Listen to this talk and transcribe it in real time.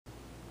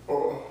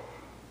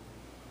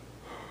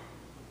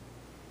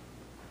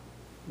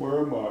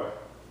Where am I?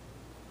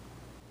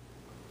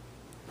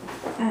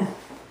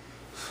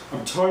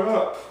 I'm tied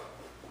up.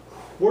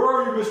 Where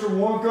are you, Mr.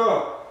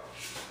 Wonka?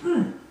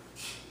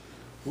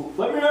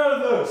 Let me out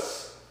of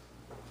this.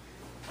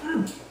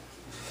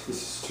 This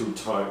is too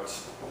tight.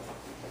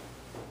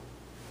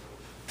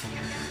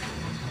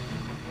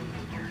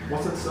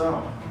 What's that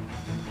sound?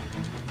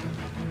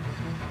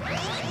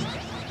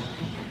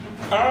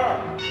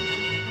 Ah!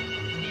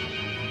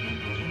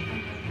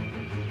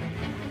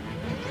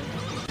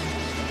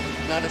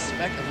 Not a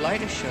speck of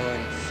light is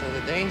showing, so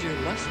the danger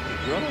must be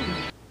growing.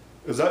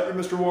 Is that you,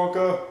 Mr.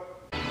 Wonka?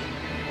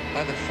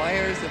 Are the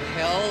fires of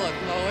hell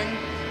a-glowing?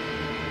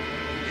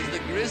 Is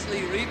the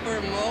grisly reaper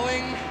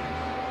mowing?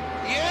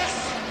 Yes!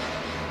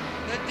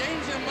 The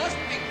danger must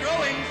be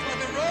growing, for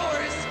the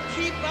rowers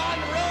keep on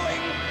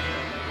rowing,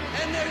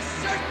 and they're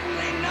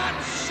certainly not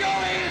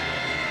showing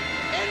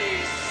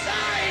any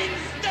signs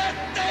that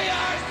they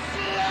are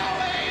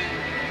slowing!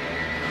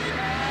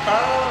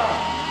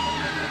 Ah!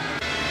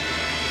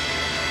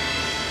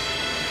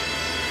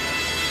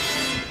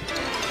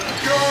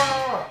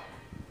 Gah!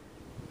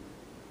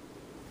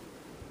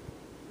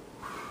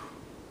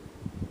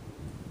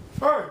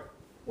 Hey,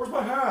 where's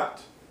my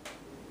hat?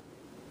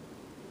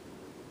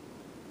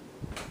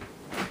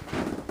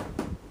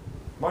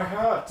 My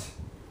hat!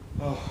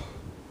 Oh,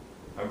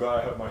 I'm glad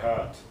I have my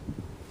hat.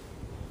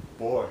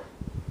 Boy,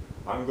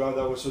 I'm glad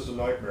that was just a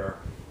nightmare.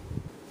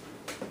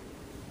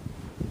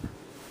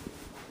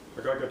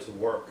 I gotta get to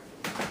work.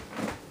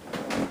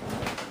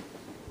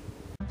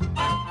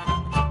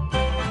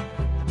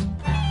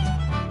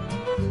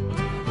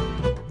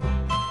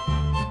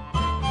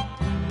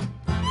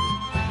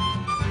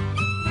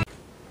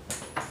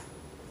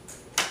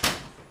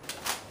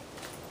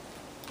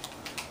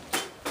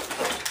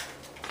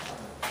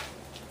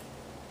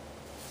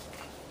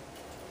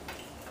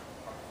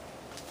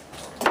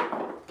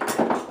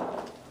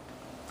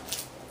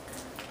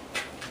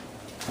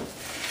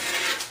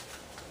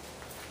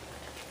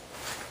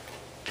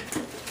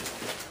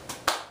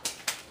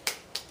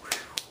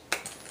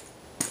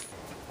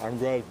 I'm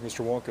glad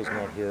Mr. Wonka's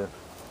not here.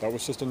 That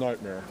was just a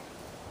nightmare.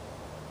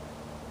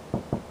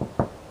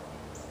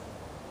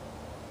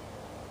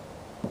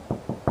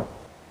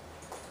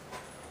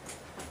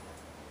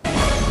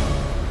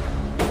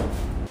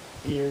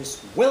 Here's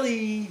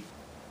Willy!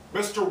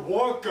 Mr.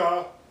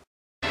 Wonka!